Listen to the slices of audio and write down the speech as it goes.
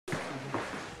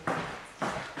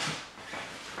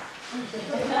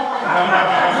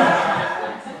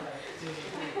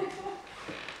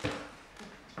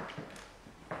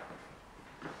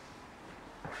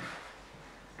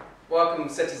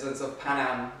citizens of Pan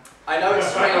Am. I know it's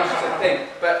strange to think,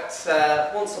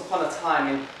 but once upon a time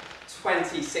in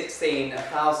 2016,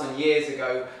 1,000 years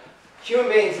ago, human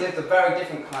beings lived a very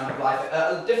different kind of life,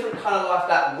 a different kind of life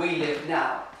that we live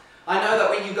now. I know that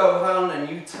when you go home and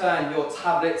you turn your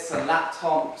tablets and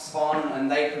laptops on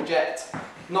and they project,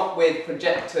 not with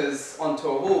projectors onto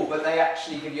a wall, but they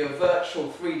actually give you a virtual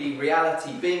 3D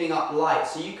reality, beaming up light,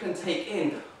 so you can take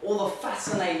in all the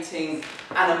fascinating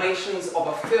animations of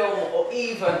a film or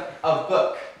even a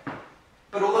book.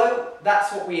 But although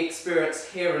that's what we experience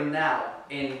here and now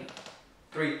in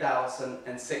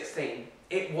 3016,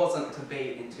 it wasn't to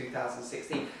be in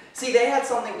 2016. See, they had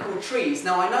something called trees.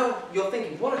 Now, I know you're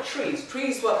thinking, what are trees?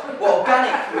 Trees were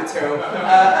organic material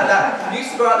that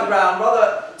used to grow out of the ground,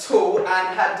 rather tall,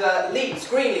 and had leaves,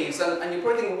 green leaves. And you're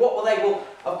probably thinking, what were they? Well,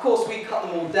 of course, we cut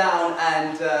them all down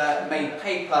and made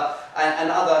paper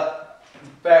and other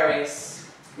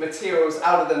various materials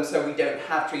out of them so we don't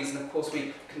have trees. And of course,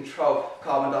 we control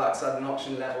carbon dioxide and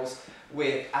oxygen levels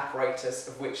with apparatus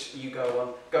of which you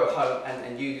go home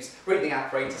and use, breathing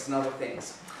apparatus and other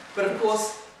things. But of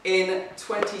course, in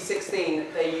 2016,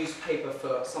 they used paper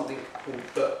for something called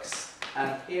books.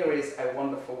 And here is a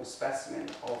wonderful specimen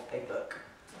of a book.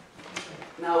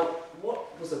 Now,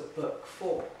 what was a book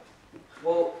for?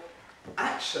 Well,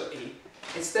 actually,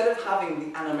 instead of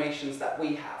having the animations that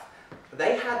we have,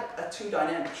 they had a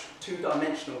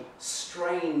two-dimensional,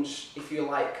 strange, if you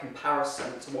like,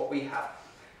 comparison to what we have.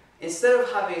 Instead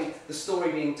of having the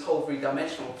story being told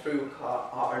three-dimensional through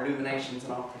our illuminations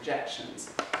and our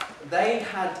projections, they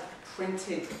had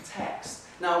printed text.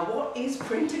 Now, what is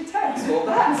printed text? Well,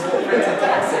 that's what printed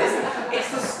text is. It's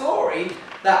the story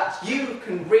that you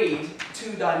can read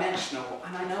two-dimensional.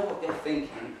 And I know what they're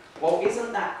thinking. Well,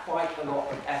 isn't that quite a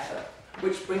lot of effort?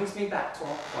 Which brings me back to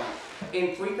our point.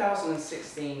 In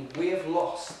 3016, we have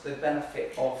lost the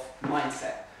benefit of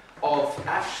mindset, of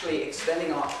actually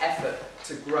extending our effort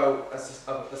to grow as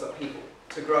a people,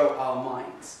 to grow our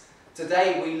minds.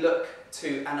 Today we look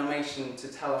to animation to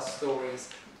tell us stories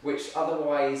which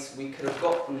otherwise we could have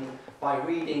gotten by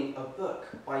reading a book,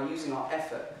 by using our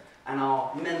effort, and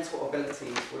our mental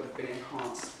abilities would have been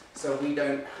enhanced. So we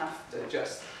don't have to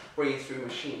just breathe through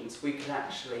machines. We can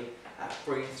actually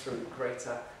breathe through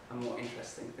greater and more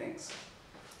interesting things.